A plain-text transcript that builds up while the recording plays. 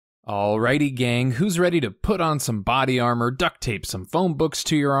Alrighty gang, who's ready to put on some body armor, duct tape some phone books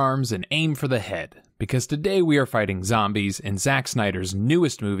to your arms, and aim for the head? Because today we are fighting zombies in Zack Snyder's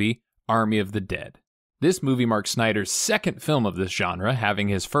newest movie, Army of the Dead. This movie marks Snyder's second film of this genre, having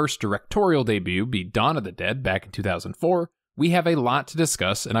his first directorial debut be Dawn of the Dead back in 2004. We have a lot to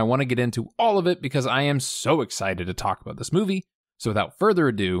discuss, and I want to get into all of it because I am so excited to talk about this movie. So without further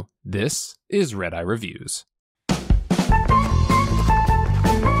ado, this is Redeye Reviews.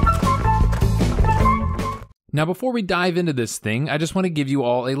 Now before we dive into this thing, I just want to give you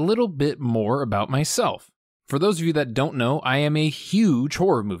all a little bit more about myself. For those of you that don't know, I am a huge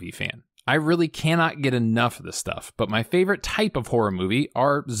horror movie fan. I really cannot get enough of this stuff, but my favorite type of horror movie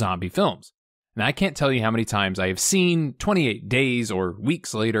are zombie films. And I can't tell you how many times I have seen 28 Days or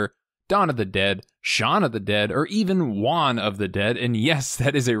Weeks Later, Dawn of the Dead, Shaun of the Dead, or even Juan of the Dead, and yes,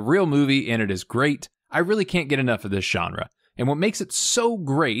 that is a real movie and it is great. I really can't get enough of this genre. And what makes it so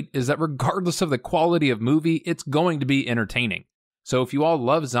great is that regardless of the quality of movie, it's going to be entertaining. So if you all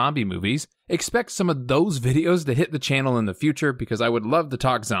love zombie movies, expect some of those videos to hit the channel in the future because I would love to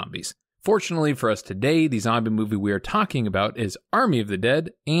talk zombies. Fortunately for us today, the zombie movie we are talking about is Army of the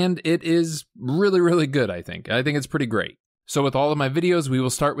Dead, and it is really good, I think. I think it's pretty great. So with all of my videos, we will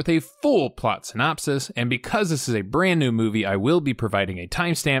start with a full plot synopsis, and because this is a brand new movie, I will be providing a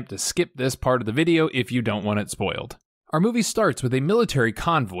timestamp to skip this part of the video if you don't want it spoiled. Our movie starts with a military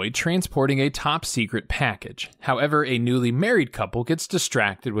convoy transporting a top-secret package. However, a newly married couple gets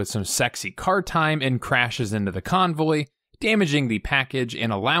distracted with some sexy car time and crashes into the convoy, damaging the package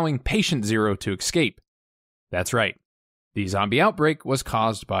and allowing Patient Zero to escape. That's right, the zombie outbreak was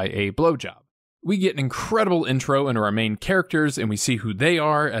caused by a blowjob. We get an incredible intro into our main characters and we see who they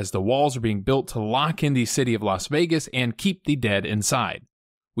are as the walls are being built to lock in the city of Las Vegas and keep the dead inside.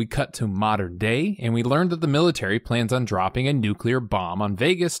 We cut to modern day, and we learn that the military plans on dropping a nuclear bomb on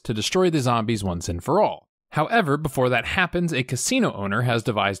Vegas to destroy the zombies once and for all. However, before that happens, a casino owner has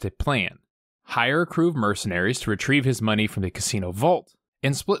devised a plan. Hire a crew of mercenaries to retrieve his money from the casino vault,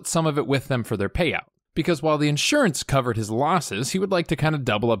 and split some of it with them for their payout. Because while the insurance covered his losses, he would like to kind of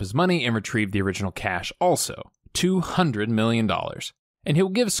double up his money and retrieve the original cash also, $200 million. And he'll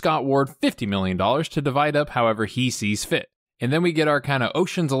give Scott Ward $50 million to divide up however he sees fit. And then we get our kind of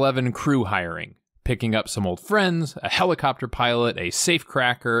Ocean's 11 crew hiring, picking up some old friends, a helicopter pilot, a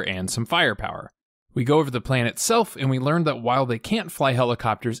safecracker, and some firepower. We go over the plan itself, and we learn that while they can't fly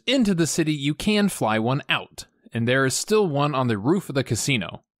helicopters into the city, you can fly one out. And there is still one on the roof of the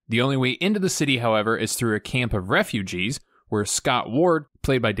casino. The only way into the city, however, is through a camp of refugees, where Scott Ward,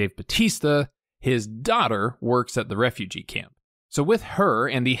 played by Bautista, his daughter works at the refugee camp. So with her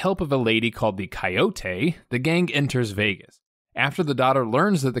and the help of a lady called the Coyote, the gang enters Vegas. After the daughter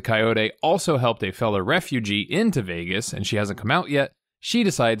learns that the Coyote also helped a fellow refugee into Vegas and she hasn't come out yet, she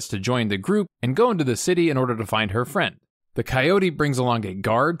decides to join the group and go into the city in order to find her friend. The Coyote brings along a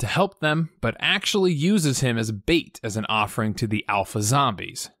guard to help them, but actually uses him as bait as an offering to the alpha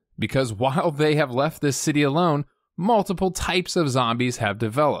zombies. Because while they have left this city alone, multiple types of zombies have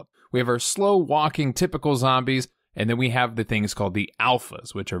developed. We have our slow-walking typical zombies, and then we have the things called the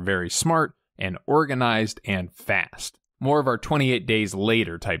alphas, which are very smart and organized and fast. More of our 28 Days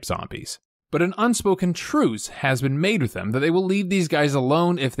Later type zombies. But an unspoken truce has been made with them that they will leave these guys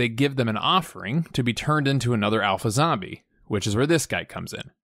alone if they give them an offering to be turned into another alpha zombie, which is where this guy comes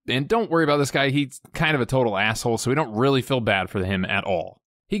in. And don't worry about this guy, he's kind of a total asshole, so we don't really feel bad for him at all.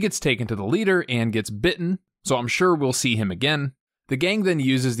 He gets taken to the leader and gets bitten, so I'm sure we'll see him again. The gang then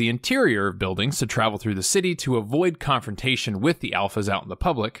uses the interior of buildings to travel through the city to avoid confrontation with the alphas out in the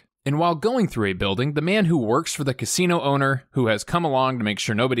public. And while going through a building, the man who works for the casino owner, who has come along to make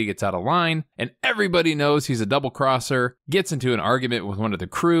sure nobody gets out of line, and everybody knows he's a double-crosser, gets into an argument with one of the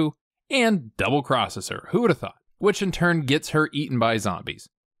crew, and double-crosses her. Who would have thought? Which in turn gets her eaten by zombies.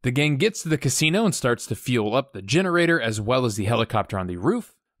 The gang gets to the casino and starts to fuel up the generator as well as the helicopter on the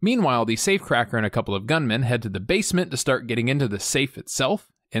roof. Meanwhile, the safecracker and a couple of gunmen head to the basement to start getting into the safe itself,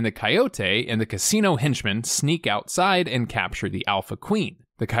 and the Coyote and the casino henchmen sneak outside and capture the Alpha Queen.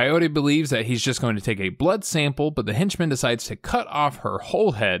 The Coyote believes that he's just going to take a blood sample, but the henchman decides to cut off her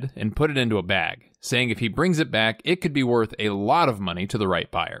whole head and put it into a bag, saying if he brings it back, it could be worth a lot of money to the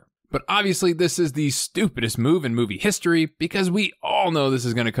right buyer. But obviously this is the stupidest move in movie history because we all know this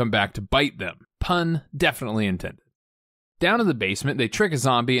is going to come back to bite them. Pun definitely intended. Down in the basement, they trick a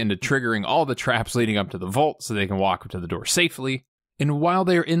zombie into triggering all the traps leading up to the vault so they can walk up to the door safely. And while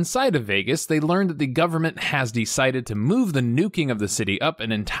they're inside of Vegas, they learn that the government has decided to move the nuking of the city up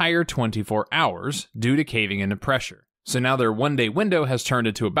an entire 24 hours due to caving into pressure. So now their one-day window has turned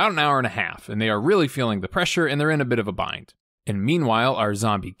into about an hour and a half, and they are really feeling the pressure and they're in a bit of a bind. And meanwhile, our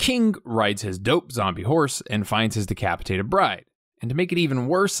zombie king rides his dope zombie horse and finds his decapitated bride. And to make it even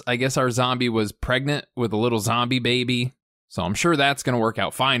worse, I guess our zombie was pregnant with a little zombie baby. So I'm sure that's going to work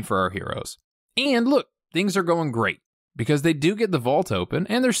out fine for our heroes. And look, things are going great. Because they do get the vault open,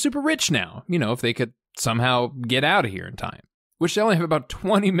 and they're super rich now. You know, if they could somehow get out of here in time. Which they only have about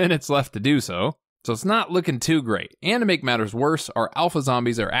 20 minutes left to do so. So it's not looking too great. And to make matters worse, our alpha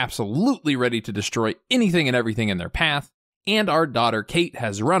zombies are absolutely ready to destroy anything and everything in their path. And our daughter Kate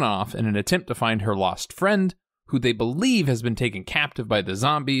has run off in an attempt to find her lost friend, who they believe has been taken captive by the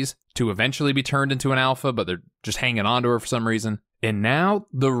zombies to eventually be turned into an alpha, but they're just hanging on to her for some reason. And now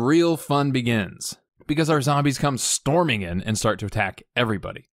the real fun begins, because our zombies come storming in and start to attack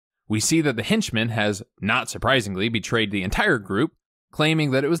everybody. We see that the henchman has, not surprisingly, betrayed the entire group,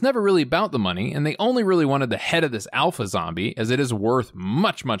 claiming that it was never really about the money, and they only really wanted the head of this alpha zombie, as it is worth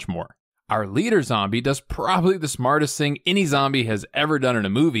much, much more. Our leader zombie does probably the smartest thing any zombie has ever done in a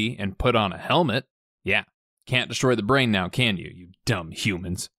movie, and put on a helmet. Yeah, can't destroy the brain now, can you, you dumb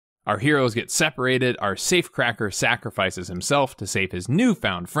humans? Our heroes get separated, our safecracker sacrifices himself to save his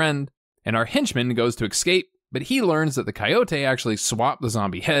newfound friend, and our henchman goes to escape, but he learns that the coyote actually swapped the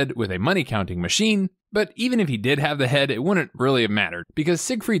zombie head with a money-counting machine. But even if he did have the head, it wouldn't really have mattered, because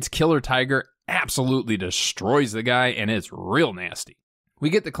Siegfried's killer tiger absolutely destroys the guy, and it's real nasty. We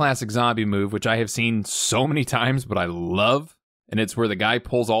get the classic zombie move, which I have seen so many times, but I love, and it's where the guy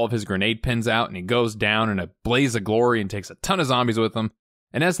pulls all of his grenade pins out, and he goes down in a blaze of glory and takes a ton of zombies with him.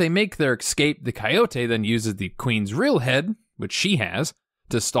 And as they make their escape, the coyote then uses the queen's real head, which she has,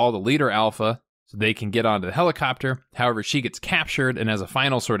 to stall the leader alpha, so they can get onto the helicopter. However, she gets captured, and as a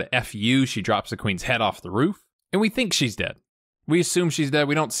final sort of FU, she drops the queen's head off the roof, and we think she's dead. We assume she's dead.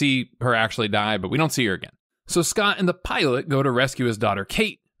 We don't see her actually die, but we don't see her again. So Scott and the pilot go to rescue his daughter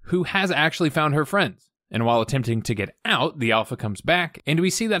Kate, who has actually found her friends. And while attempting to get out, the alpha comes back, and we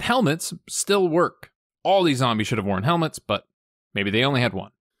see that helmets still work. All these zombies should have worn helmets, but maybe they only had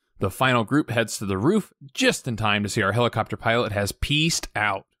one. The final group heads to the roof just in time to see our helicopter pilot has pieced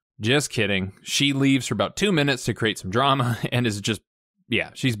out. Just kidding. She leaves for about 2 minutes to create some drama and is just, yeah,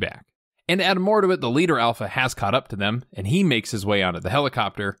 she's back. And to add more to it, the leader alpha has caught up to them, and he makes his way onto the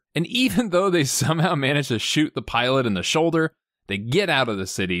helicopter. And even though they somehow manage to shoot the pilot in the shoulder, they get out of the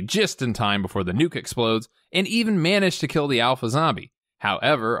city just in time before the nuke explodes, and even manage to kill the alpha zombie.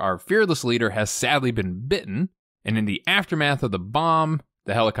 However, our fearless leader has sadly been bitten, and in the aftermath of the bomb,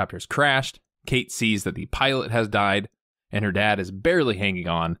 the helicopter's crashed. Kate sees that the pilot has died, and her dad is barely hanging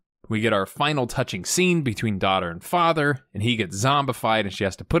on. We get our final touching scene between daughter and father, and he gets zombified and she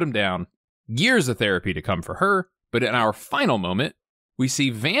has to put him down. Years of therapy to come for her, but in our final moment, we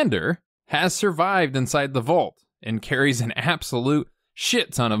see Vander has survived inside the vault and carries an absolute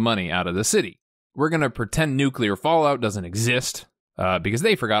shit ton of money out of the city. We're going to pretend nuclear fallout doesn't exist, because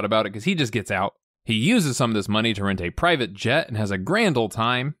they forgot about it because he just gets out. He uses some of this money to rent a private jet and has a grand old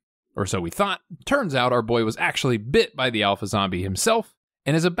time, or so we thought. Turns out our boy was actually bit by the alpha zombie himself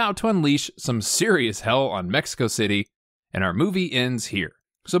and is about to unleash some serious hell on Mexico City, and our movie ends here.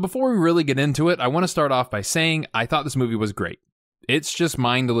 So before we really get into it, I want to start off by saying I thought this movie was great. It's just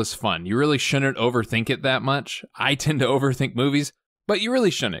mindless fun. You really shouldn't overthink it that much. I tend to overthink movies, but you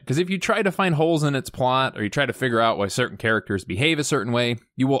really shouldn't, because if you try to find holes in its plot or you try to figure out why certain characters behave a certain way,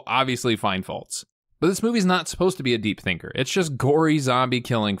 you will obviously find faults. But this movie's not supposed to be a deep thinker. It's just gory zombie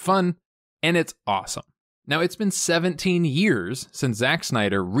killing fun, and it's awesome. Now, it's been 17 years since Zack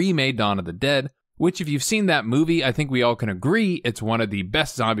Snyder remade Dawn of the Dead, which if you've seen that movie, I think we all can agree it's one of the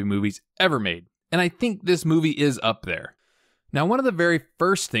best zombie movies ever made. And I think this movie is up there. Now, one of the very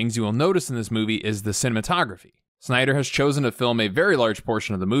first things you will notice in this movie is the cinematography. Snyder has chosen to film a very large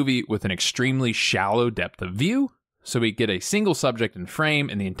portion of the movie with an extremely shallow depth of view, so we get a single subject in frame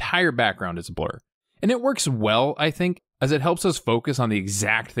and the entire background is a blur. And it works well, I think, as it helps us focus on the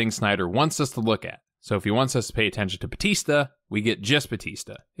exact thing Snyder wants us to look at. So if he wants us to pay attention to Bautista, we get just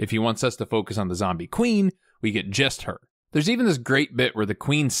Bautista. If he wants us to focus on the zombie queen, we get just her. There's even this great bit where the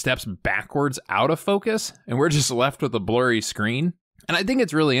queen steps backwards out of focus, and we're just left with a blurry screen. And I think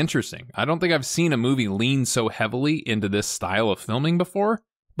it's really interesting. I don't think I've seen a movie lean so heavily into this style of filming before,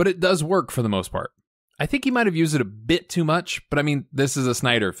 but it does work for the most part. I think he might have used it a bit too much, but I mean, this is a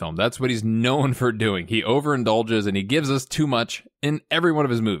Snyder film. That's what he's known for doing. He overindulges and he gives us too much in every one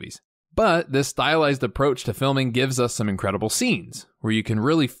of his movies. But this stylized approach to filming gives us some incredible scenes where you can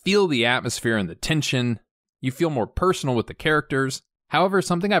really feel the atmosphere and the tension. You feel more personal with the characters. However,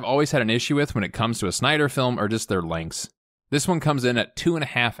 something I've always had an issue with when it comes to a Snyder film are just their lengths. This one comes in at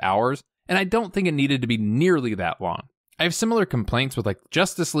 2.5 hours, and I don't think it needed to be nearly that long. I have similar complaints with like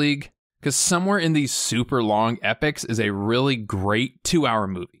Justice League, because somewhere in these super long epics is a really great 2-hour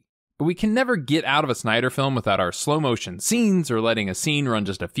movie. But we can never get out of a Snyder film without our slow motion scenes or letting a scene run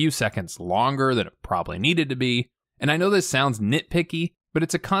just a few seconds longer than it probably needed to be. And I know this sounds nitpicky, but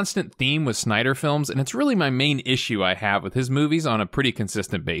it's a constant theme with Snyder films, and it's really my main issue I have with his movies on a pretty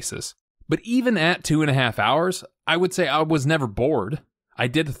consistent basis. But even at 2.5 hours, I would say I was never bored. I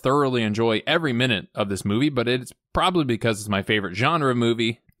did thoroughly enjoy every minute of this movie, but it's probably because it's my favorite genre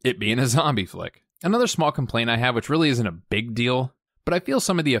movie, it being a zombie flick. Another small complaint I have, which really isn't a big deal, but I feel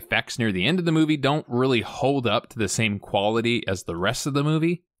some of the effects near the end of the movie don't really hold up to the same quality as the rest of the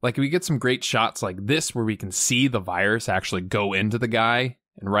movie. Like, we get some great shots like this where we can see the virus actually go into the guy,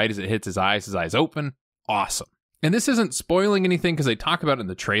 and right as it hits his eyes open. Awesome. And this isn't spoiling anything because they talk about it in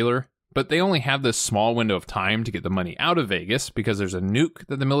the trailer, but they only have this small window of time to get the money out of Vegas because there's a nuke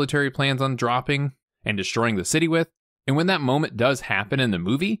that the military plans on dropping and destroying the city with. And when that moment does happen in the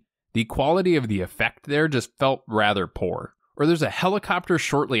movie, the quality of the effect there just felt rather poor. Or there's a helicopter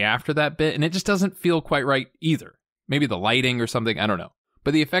shortly after that bit, and it just doesn't feel quite right either. Maybe the lighting or something, I don't know.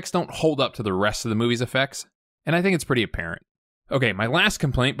 But the effects don't hold up to the rest of the movie's effects, and I think it's pretty apparent. Okay, my last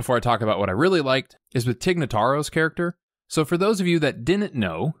complaint before I talk about what I really liked is with Tig Notaro's character. So for those of you that didn't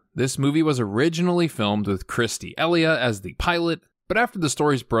know, this movie was originally filmed with Christy Elia as the pilot, but after the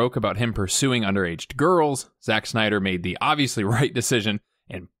stories broke about him pursuing underage girls, Zack Snyder made the obviously right decision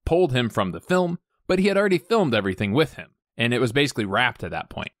and pulled him from the film, but he had already filmed everything with him, and it was basically wrapped at that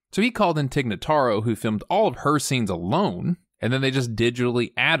point. So he called in Tig Notaro, who filmed all of her scenes alone, and then they just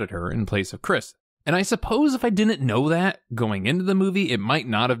digitally added her in place of Chris. And I suppose if I didn't know that going into the movie, it might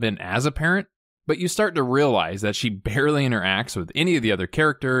not have been as apparent, but you start to realize that she barely interacts with any of the other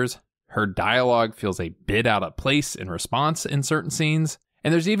characters, her dialogue feels a bit out of place in response in certain scenes,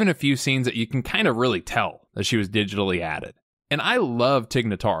 and there's even a few scenes that you can kind of really tell that she was digitally added. And I love Tig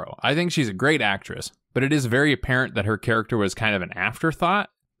Notaro. I think she's a great actress, but it is very apparent that her character was kind of an afterthought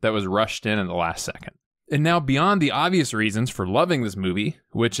that was rushed in the last second. And now, beyond the obvious reasons for loving this movie,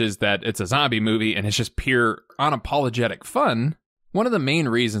 which is that it's a zombie movie and it's just pure unapologetic fun, one of the main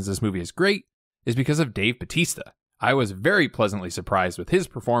reasons this movie is great is because of Dave Bautista. I was very pleasantly surprised with his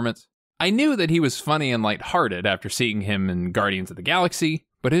performance. I knew that he was funny and lighthearted after seeing him in Guardians of the Galaxy,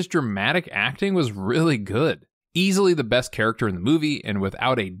 but his dramatic acting was really good. Easily the best character in the movie, and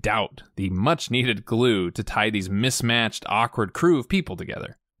without a doubt, the much-needed glue to tie these mismatched, awkward crew of people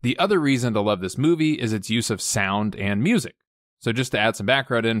together. The other reason to love this movie is its use of sound and music. So just to add some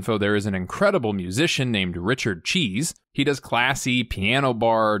background info, there is an incredible musician named Richard Cheese. He does classy, piano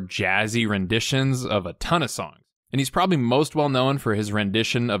bar, jazzy renditions of a ton of songs. And he's probably most well known for his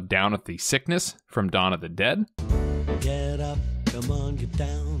rendition of Down with the Sickness from Dawn of the Dead. Get up, come on, get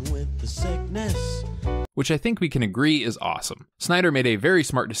down with the sickness. Which I think we can agree is awesome. Snyder made a very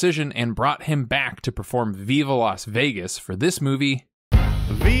smart decision and brought him back to perform Viva Las Vegas for this movie.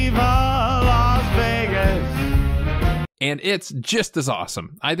 Viva Las Vegas! And it's just as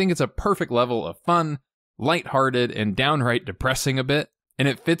awesome. I think it's a perfect level of fun, lighthearted, and downright depressing a bit, and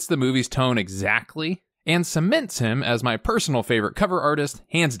it fits the movie's tone exactly, and cements him as my personal favorite cover artist,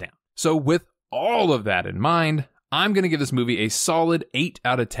 hands down. So with all of that in mind, I'm going to give this movie a solid 8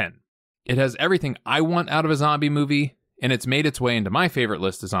 out of 10. It has everything I want out of a zombie movie, and it's made its way into my favorite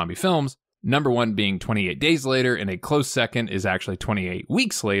list of zombie films, number 1 being 28 Days Later, and a close second is actually 28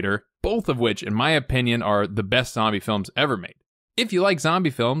 Weeks Later, both of which, in my opinion, are the best zombie films ever made. If you like zombie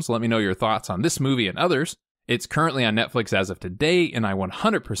films, let me know your thoughts on this movie and others. It's currently on Netflix as of today, and I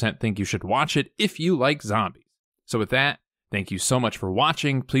 100% think you should watch it if you like zombies. So with that, thank you so much for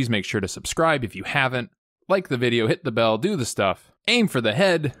watching. Please make sure to subscribe if you haven't. Like the video, hit the bell, do the stuff. Aim for the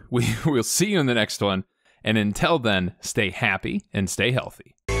head. We will see you in the next one. And until then, stay happy and stay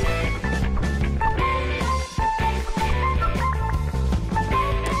healthy.